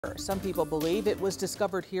Some people believe it was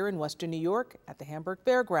discovered here in Western New York at the Hamburg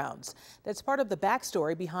Fairgrounds. That's part of the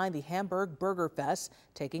backstory behind the Hamburg Burger Fest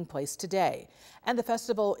taking place today. And the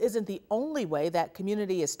festival isn't the only way that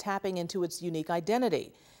community is tapping into its unique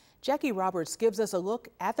identity. Jackie Roberts gives us a look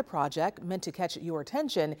at the project meant to catch your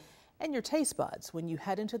attention and your taste buds when you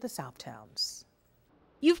head into the South Towns.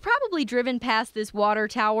 You've probably driven past this water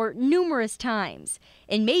tower numerous times,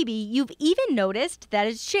 and maybe you've even noticed that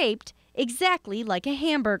it's shaped exactly like a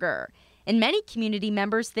hamburger. And many community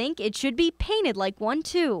members think it should be painted like one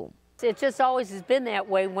too. It just always has been that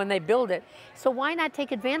way when they build it, so why not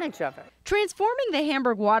take advantage of it? Transforming the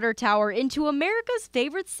Hamburg water tower into America's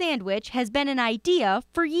favorite sandwich has been an idea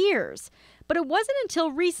for years, but it wasn't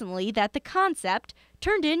until recently that the concept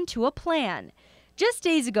turned into a plan. Just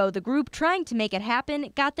days ago, the group trying to make it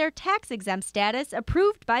happen got their tax-exempt status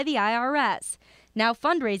approved by the IRS. Now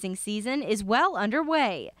fundraising season is well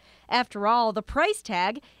underway. After all, the price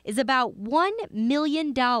tag is about $1 million.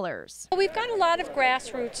 We've got a lot of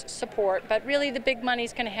grassroots support, but really the big money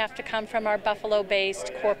is going to have to come from our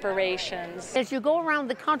Buffalo-based corporations. As you go around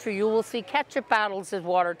the country, you will see ketchup bottles as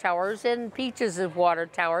water towers and peaches as water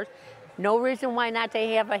towers. No reason why not to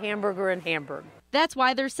have a hamburger in Hamburg. That's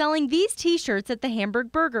why they're selling these T-shirts at the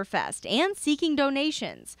Hamburg Burger Fest and seeking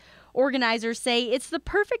donations. Organizers say it's the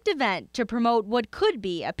perfect event to promote what could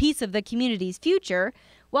be a piece of the community's future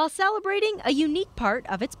while celebrating a unique part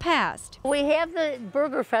of its past. We have the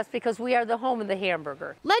Burger Fest because we are the home of the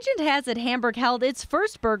hamburger. Legend has it Hamburg held its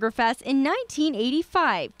first Burger Fest in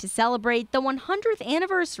 1985 to celebrate the 100th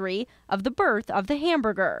anniversary of the birth of the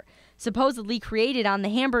hamburger, supposedly created on the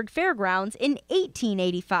Hamburg Fairgrounds in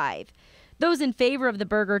 1885. Those in favor of the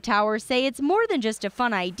Burger Tower say it's more than just a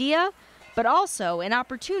fun idea, but also an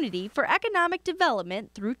opportunity for economic development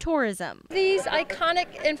through tourism. These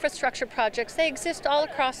iconic infrastructure projects, they exist all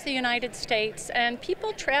across the United States, and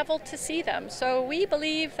people travel to see them. So we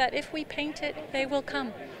believe that if we paint it, they will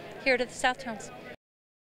come here to the South Towns.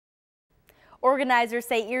 Organizers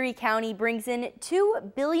say Erie County brings in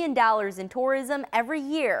 $2 billion in tourism every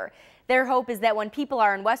year. Their hope is that when people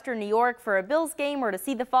are in Western New York for a Bills game or to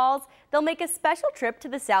see the falls, they'll make a special trip to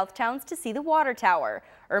the South Towns to see the water tower,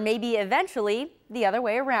 or maybe eventually the other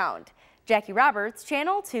way around. Jackie Roberts,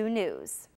 Channel 2 News.